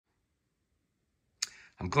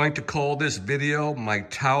I'm going to call this video my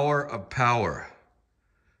Tower of Power.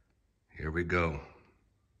 Here we go.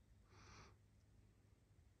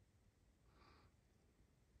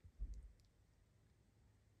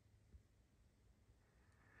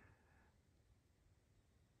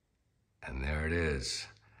 And there it is.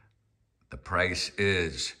 The price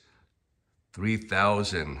is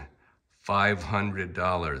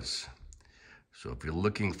 $3,500. So if you're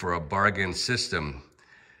looking for a bargain system,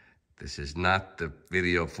 this is not the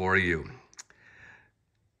video for you.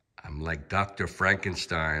 I'm like Dr.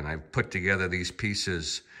 Frankenstein. I've put together these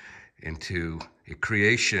pieces into a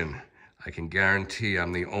creation. I can guarantee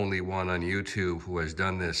I'm the only one on YouTube who has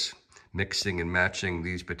done this, mixing and matching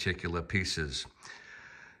these particular pieces.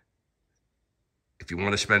 If you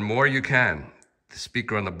want to spend more, you can. The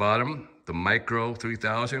speaker on the bottom, the Micro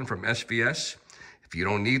 3000 from SVS. If you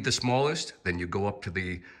don't need the smallest, then you go up to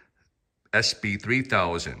the SB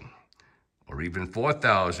 3000 or even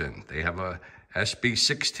 4000. They have a SB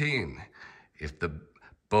 16. If the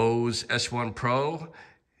Bose S1 Pro,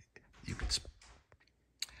 you can.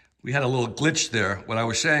 We had a little glitch there. What I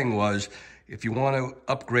was saying was, if you want to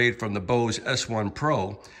upgrade from the Bose S1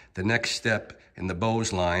 Pro, the next step in the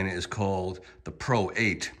Bose line is called the Pro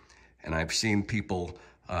 8. And I've seen people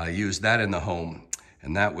use that in the home,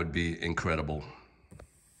 and that would be incredible.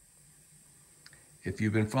 If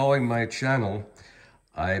you've been following my channel,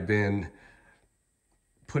 I've been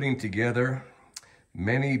putting together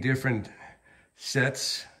many different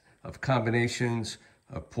sets of combinations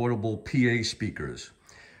of portable PA speakers.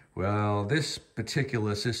 Well, this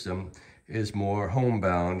particular system is more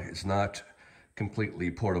homebound. It's not completely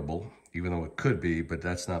portable, even though it could be, but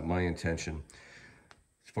that's not my intention.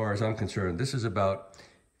 As far as I'm concerned, this is about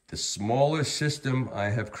the smallest system I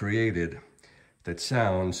have created that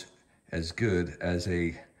sounds as good as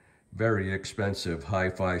a very expensive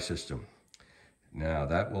hi-fi system. Now,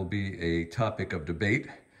 that will be a topic of debate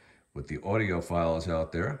with the audiophiles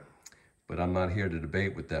out there, but I'm not here to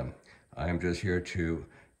debate with them. I am just here to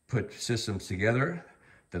put systems together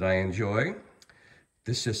that I enjoy.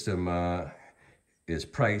 This system is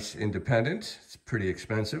price independent. It's pretty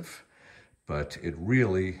expensive, but it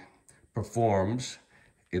really performs.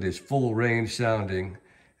 It is full range sounding,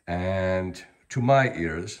 and to my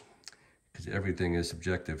ears, because everything is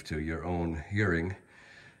subjective to your own hearing,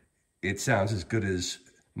 it sounds as good as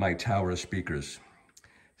my tower speakers.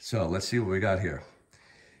 So let's see what we got here.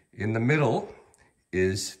 In the middle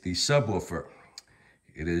is the subwoofer.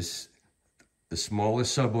 It is the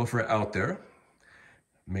smallest subwoofer out there.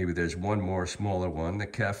 Maybe there's one more smaller one, the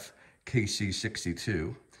KEF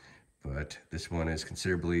KC62, but this one is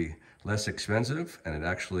considerably less expensive, and it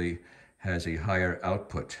actually has a higher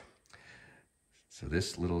output. So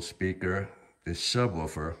this little speaker, this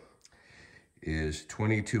subwoofer, is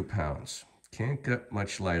 22 pounds. Can't get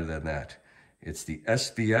much lighter than that. It's the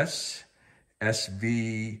SVS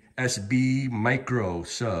SB Micro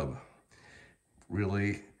sub.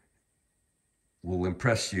 Really will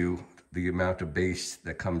impress you, the amount of bass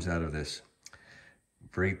that comes out of this.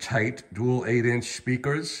 Very tight, dual 8-inch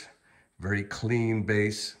speakers, very clean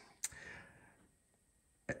bass.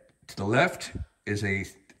 To the left is a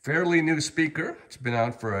fairly new speaker. It's been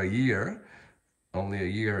out for a year, only a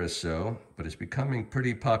year or so, but it's becoming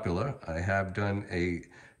pretty popular. I have done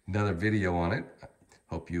another video on it.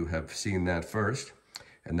 Hope you have seen that first.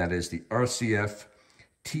 And that is the RCF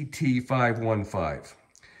TT515.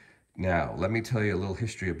 Now, let me tell you a little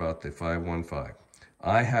history about the 515.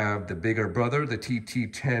 I have the bigger brother, the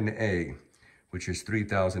TT10A, which is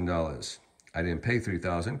 $3,000. I didn't pay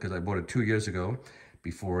 $3,000 because I bought it 2 years ago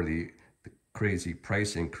before the crazy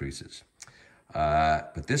price increases.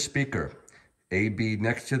 But this speaker, AB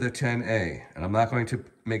next to the 10A, and I'm not going to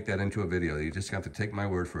make that into a video. You just have to take my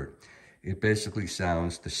word for it. It basically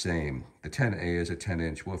sounds the same. The 10A is a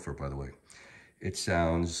 10-inch woofer, by the way. It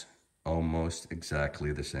sounds almost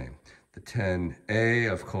exactly the same. The 10A,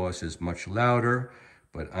 of course, is much louder,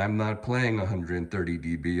 but I'm not playing 130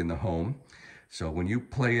 dB in the home. So when you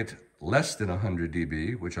play it less than 100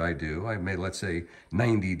 dB, which I do, I may, let's say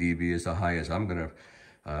 90 dB is the highest I'm gonna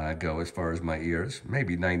go as far as my ears.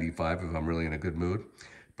 Maybe 95 if I'm really in a good mood,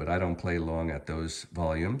 but I don't play long at those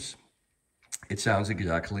volumes. It sounds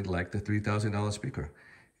exactly like the $3,000 speaker.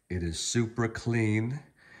 It is super clean,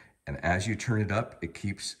 and as you turn it up, it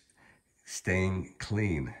keeps staying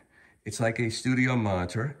clean. It's like a studio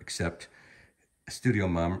monitor, except studio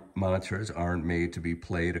monitors aren't made to be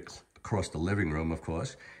played across the living room, of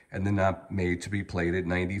course, and they're not made to be played at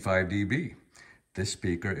 95 dB. This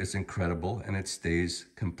speaker is incredible, and it stays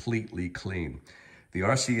completely clean. The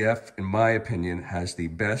RCF, in my opinion, has the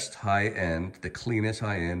best high-end, the cleanest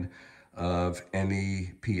high-end of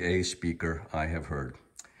any PA speaker I have heard.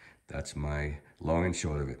 That's my long and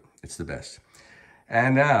short of it. It's the best.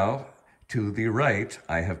 And now, to the right,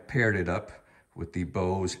 I have paired it up with the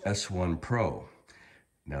Bose S1 Pro.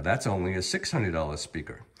 Now that's only a $600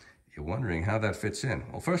 speaker. You're wondering how that fits in.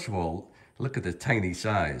 Well, first of all, look at the tiny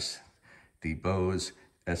size. The Bose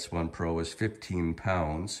S1 Pro is 15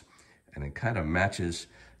 pounds, and it kind of matches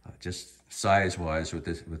just size-wise with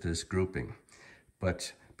this grouping.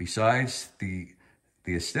 But besides the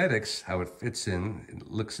aesthetics, how it fits in, it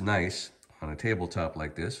looks nice on a tabletop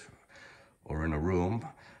like this or in a room.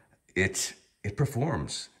 It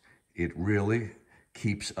performs. It really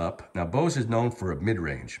keeps up. Now, Bose is known for a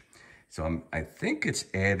mid-range, so I think it's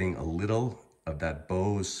adding a little of that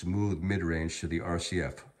Bose smooth mid-range to the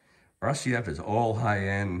RCF. RCF is all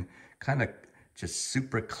high-end, kind of just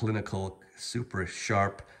super clinical, super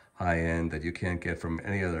sharp high-end that you can't get from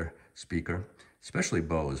any other speaker, especially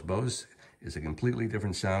Bose. Bose is a completely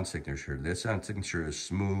different sound signature. Their sound signature is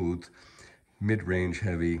smooth, mid-range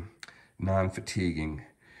heavy, non-fatiguing.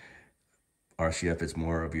 RCF is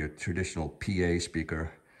more of your traditional PA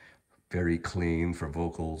speaker, very clean for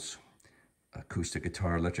vocals, acoustic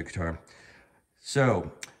guitar, electric guitar.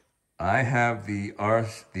 So I have the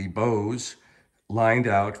Bose lined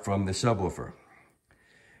out from the subwoofer.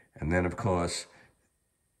 And then, of course,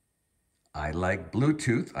 I like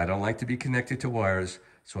Bluetooth. I don't like to be connected to wires,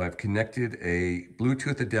 so I've connected a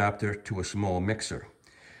Bluetooth adapter to a small mixer.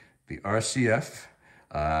 The RCF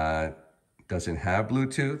doesn't have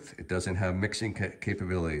Bluetooth. It doesn't have mixing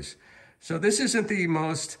capabilities. So this isn't the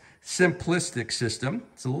most simplistic system.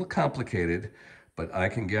 It's a little complicated, but I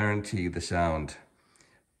can guarantee the sound.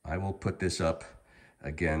 I will put this up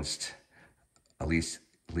against, at least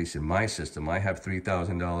in my system, I have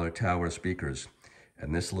 $3,000 tower speakers,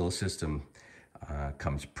 and this little system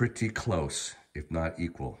comes pretty close, if not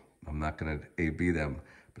equal. I'm not going to A/B them,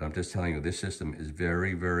 but I'm just telling you, this system is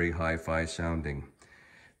very, very hi-fi sounding.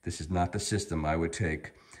 This is not the system I would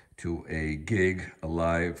take to a gig, a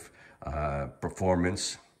live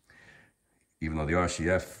performance, even though the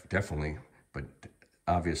RCF definitely, but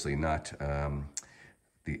obviously not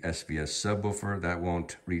the SVS subwoofer. That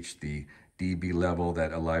won't reach the dB level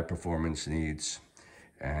that a live performance needs.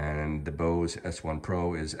 And the Bose S1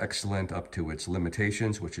 Pro is excellent up to its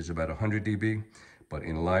limitations, which is about 100 dB. But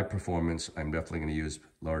in live performance, I'm definitely going to use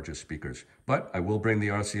larger speakers. But I will bring the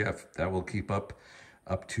RCF. That will keep up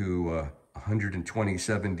to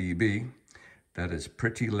 127 dB. That is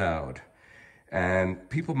pretty loud. And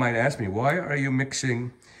people might ask me, why are you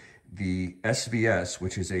mixing the SVS,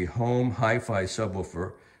 which is a home hi-fi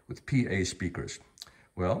subwoofer, with PA speakers?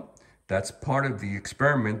 Well, that's part of the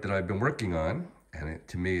experiment that I've been working on. And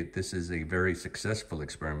to me, this is a very successful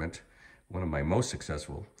experiment, one of my most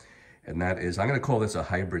successful. And that is, I'm going to call this a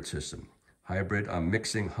hybrid system. Hybrid, I'm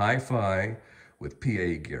mixing hi-fi with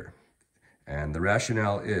PA gear. And the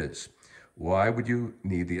rationale is, why would you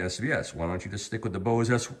need the SVS? Why don't you just stick with the Bose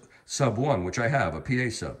S Sub 1, which I have, a PA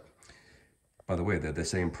sub? By the way, they're the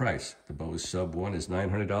same price. The Bose Sub 1 is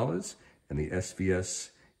 $900, and the SVS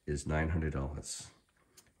is $900.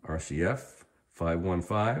 RCF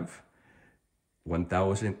 515,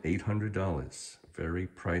 $1,800. Very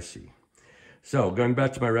pricey. So going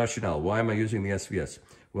back to my rationale, why am I using the SVS?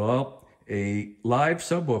 Well, a live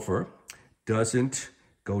subwoofer doesn't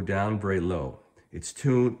go down very low. It's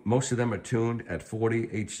tuned, most of them are tuned at 40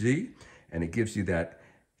 Hz, and it gives you that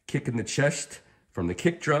kick in the chest from the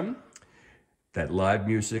kick drum that live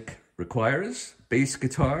music requires. Bass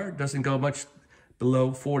guitar doesn't go much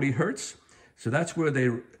below 40 Hertz. So that's where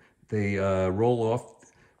they roll off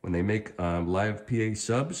when they make live PA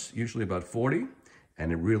subs, usually about 40,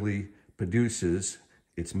 and it really produces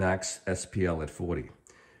its max SPL at 40.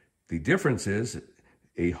 The difference is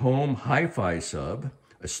a home hi-fi sub,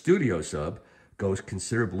 a studio sub, goes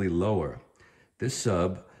considerably lower. This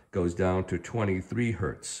sub goes down to 23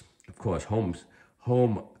 Hertz. Of course,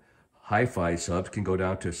 home hi-fi subs can go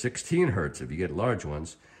down to 16 Hertz if you get large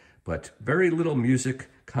ones, but very little music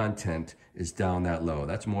content is down that low.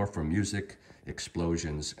 That's more for music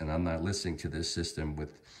explosions, and I'm not listening to this system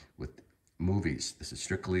with movies. This is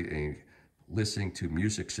strictly a listening to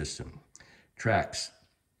music system. Tracks.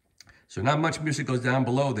 So not much music goes down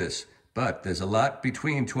below this, but there's a lot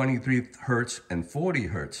between 23 Hertz and 40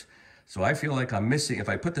 Hertz. So I feel like I'm missing, if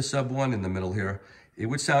I put the Sub 1 in the middle here, it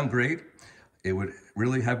would sound great. It would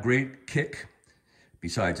really have great kick.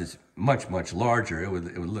 Besides, it's much, much larger. It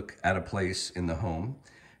would look out of place in the home.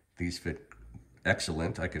 These fit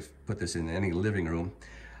excellent. I could put this in any living room.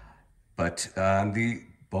 But the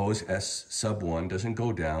Bose S Sub 1 doesn't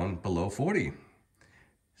go down below 40.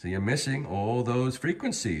 So you're missing all those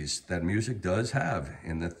frequencies that music does have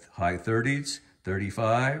in the high 30s,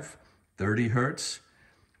 35, 30 hertz,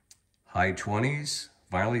 high 20s,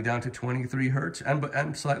 finally down to 23 hertz,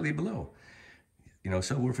 and slightly below. You know,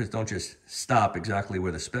 subwoofers don't just stop exactly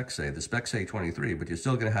where the specs say. The specs say 23, but you're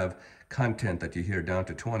still going to have content that you hear down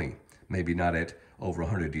to 20. Maybe not at over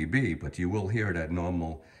 100 dB, but you will hear it at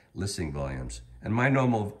normal listening volumes. And my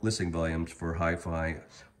normal listening volumes for hi-fi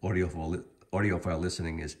audiophile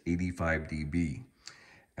listening is 85 dB.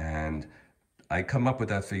 And I come up with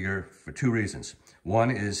that figure for two reasons.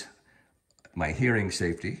 One is my hearing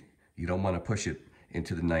safety. You don't want to push it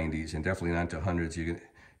into the 90s and definitely not into hundreds. You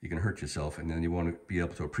can hurt yourself, and then you want to be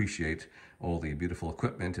able to appreciate all the beautiful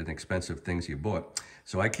equipment and expensive things you bought.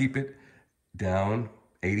 So I keep it down.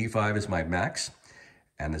 85 is my max,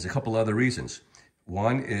 and there's a couple other reasons.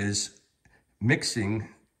 One is mixing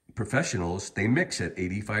professionals, they mix at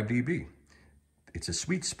 85 dB. It's a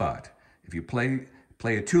sweet spot. If you play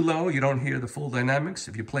it too low, you don't hear the full dynamics.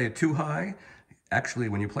 If you play it too high, actually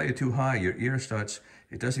when you play it too high, your ear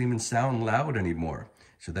it doesn't even sound loud anymore.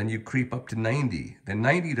 So then you creep up to 90. Then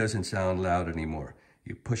 90 doesn't sound loud anymore.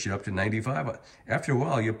 You push it up to 95. After a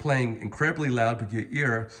while, you're playing incredibly loud, but your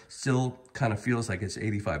ear still kind of feels like it's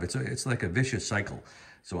 85. It's like a vicious cycle.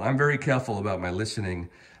 So I'm very careful about my listening,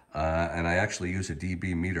 and I actually use a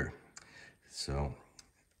dB meter. So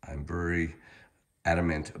I'm very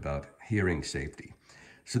adamant about hearing safety.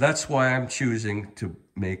 So that's why I'm choosing to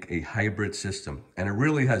make a hybrid system, and it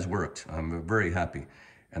really has worked. I'm very happy.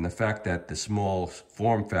 And the fact that the small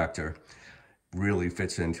form factor really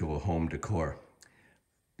fits into a home decor.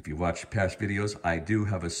 If you watch past videos, I do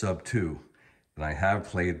have a sub 2, and I have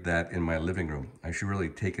played that in my living room. I should really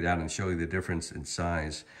take it out and show you the difference in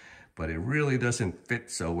size, but it really doesn't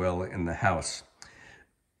fit so well in the house.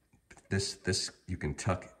 This you can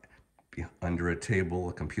tuck under a table,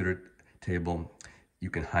 a computer table. You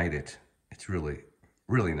can hide it. It's really,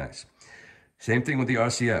 really nice. Same thing with the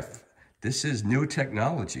RCF. This is new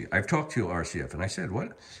technology. I've talked to RCF and I said,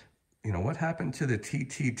 what happened to the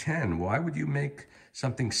TT10? Why would you make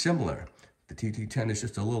something similar? The TT10 is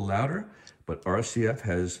just a little louder, but RCF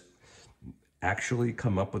has actually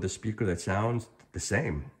come up with a speaker that sounds the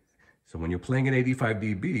same. So when you're playing at 85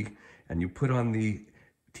 dB and you put on the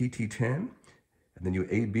TT10 and then you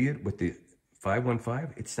A/B it with the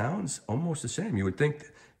 515, it sounds almost the same. You would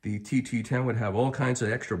think the TT10 would have all kinds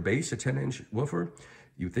of extra bass, a 10-inch woofer.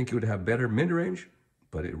 You'd think it would have better mid-range,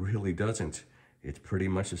 but it really doesn't. It's pretty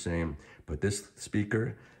much the same. But this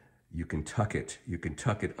speaker, you can tuck it. You can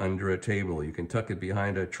tuck it under a table. You can tuck it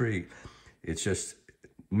behind a tree. It's just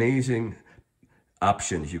amazing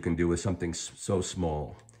options you can do with something so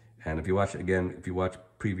small. And if you watch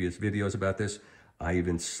previous videos about this, I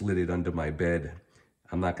even slid it under my bed.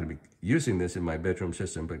 I'm not going to be using this in my bedroom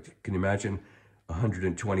system, but can you imagine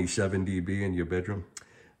 127 dB in your bedroom?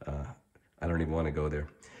 I don't even want to go there.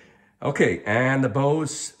 Okay, and the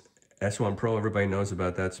Bose S1 Pro, everybody knows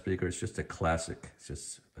about that speaker. It's just a classic.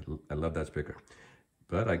 I love that speaker.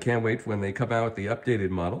 But I can't wait when they come out with the updated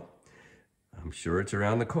model. I'm sure it's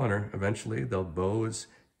around the corner. Eventually, the Bose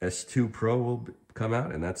S2 Pro will come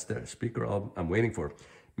out, and that's the speaker I'm waiting for.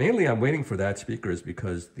 Mainly, I'm waiting for that speaker is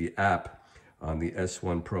because the app on the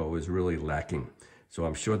S1 Pro is really lacking. So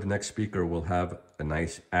I'm sure the next speaker will have a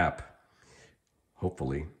nice app,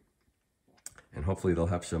 hopefully. And hopefully they'll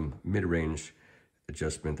have some mid-range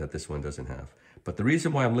adjustment that this one doesn't have. But the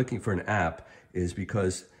reason why I'm looking for an app is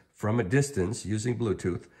because from a distance, using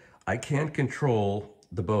Bluetooth, I can't control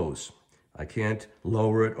the Bose. I can't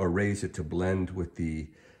lower it or raise it to blend with the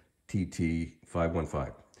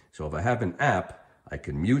TT515. So if I have an app, I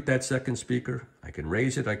can mute that second speaker, I can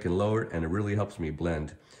raise it, I can lower it, and it really helps me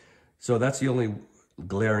blend. So that's the only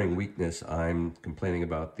glaring weakness I'm complaining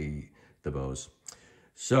about the Bose.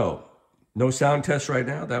 So, no sound test right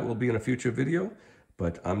now. That will be in a future video.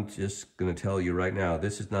 But I'm just going to tell you right now,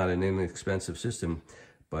 this is not an inexpensive system,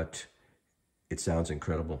 but it sounds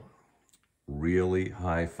incredible. Really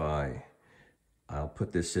hi-fi. I'll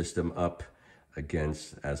put this system up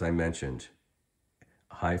against, as I mentioned,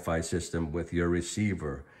 a hi-fi system with your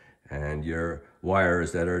receiver and your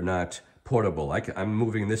wires that are not portable. I'm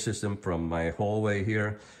moving this system from my hallway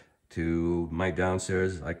here to my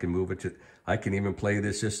downstairs. I can move it to, I can even play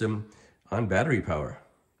this system on battery power.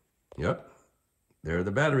 Yep, there are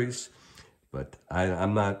the batteries. But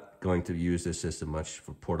I'm not going to use this system much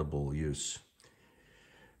for portable use.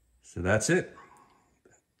 So that's it.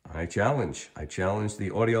 I challenge the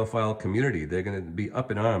audiophile community. They're going to be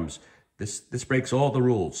up in arms. This breaks all the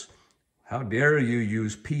rules. How dare you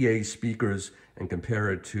use PA speakers and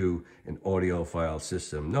compare it to an audiophile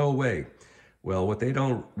system? No way. Well, what they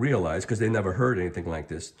don't realize, because they never heard anything like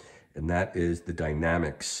this, and that is the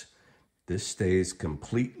dynamics. This stays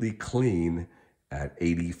completely clean at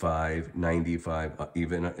 85, 95,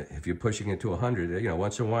 even if you're pushing it to 100. You know,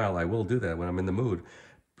 once in a while I will do that when I'm in the mood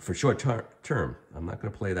for short term. I'm not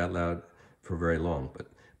going to play that loud for very long,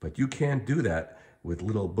 but you can't do that with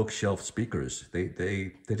little bookshelf speakers.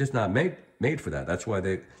 They're just not made for that. That's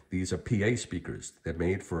why these are PA speakers. They're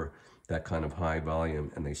made for that kind of high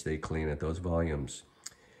volume, and they stay clean at those volumes.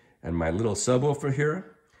 And my little subwoofer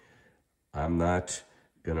here, I'm not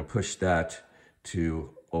gonna push that to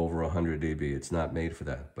over 100 dB. It's not made for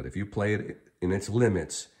that. But if you play it in its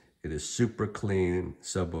limits, it is super clean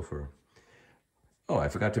subwoofer. Oh, I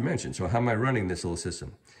forgot to mention, so how am I running this little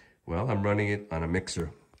system? Well, I'm running it on a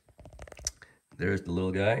mixer. There's the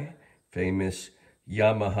little guy, famous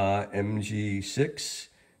Yamaha MG06,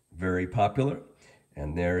 very popular.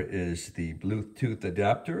 And there is the Bluetooth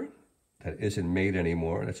adapter that isn't made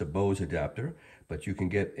anymore. That's a Bose adapter, but you can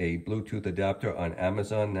get a Bluetooth adapter on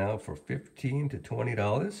Amazon now for $15 to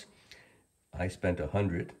 $20. I spent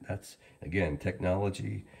 $100. That's, again,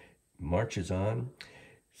 technology marches on.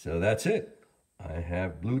 So that's it. I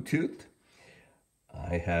have Bluetooth.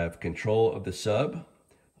 I have control of the sub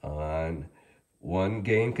on one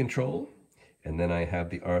gain control, and then I have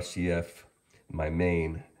the RCF, my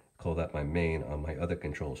main, call that my main on my other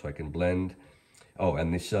control, so I can blend. Oh,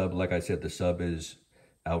 and the sub, like I said, the sub is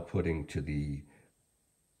outputting to the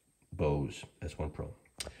Bose S1 Pro.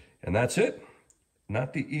 And that's it.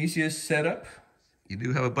 Not the easiest setup. You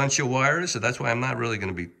do have a bunch of wires, so that's why I'm not really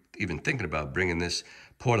going to be even thinking about bringing this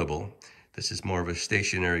portable. This is more of a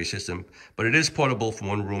stationary system, but it is portable from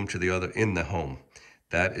one room to the other in the home.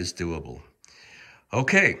 That is doable.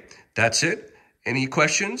 Okay, that's it. Any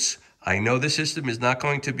questions? I know this system is not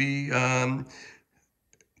going to be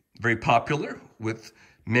very popular with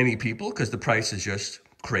many people because the price is just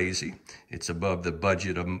crazy. It's above the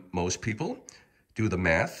budget of most people. Do the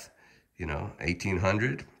math, you know,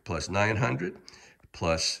 1,800 plus 900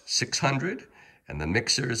 plus 600, and the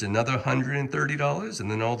mixer is another $130,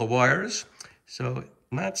 and then all the wires. So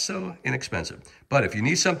not so inexpensive. But if you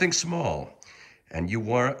need something small and you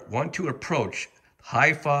want to approach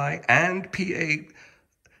hi-fi and PA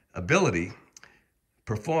ability,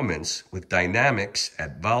 performance with dynamics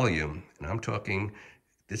at volume, and I'm talking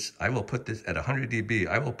this, I will put this at 100 dB.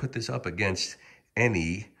 I will put this up against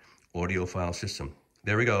any audiophile system.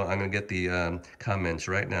 There we go. I'm going to get the comments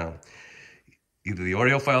right now. Either the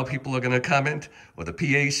audiophile people are going to comment or the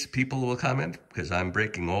PA people will comment, because I'm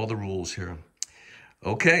breaking all the rules here.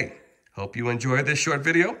 Okay. Hope you enjoyed this short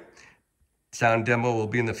video. Sound demo will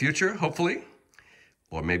be in the future, hopefully.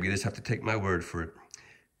 Or maybe you just have to take my word for it.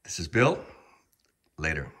 This is Bill.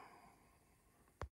 Later.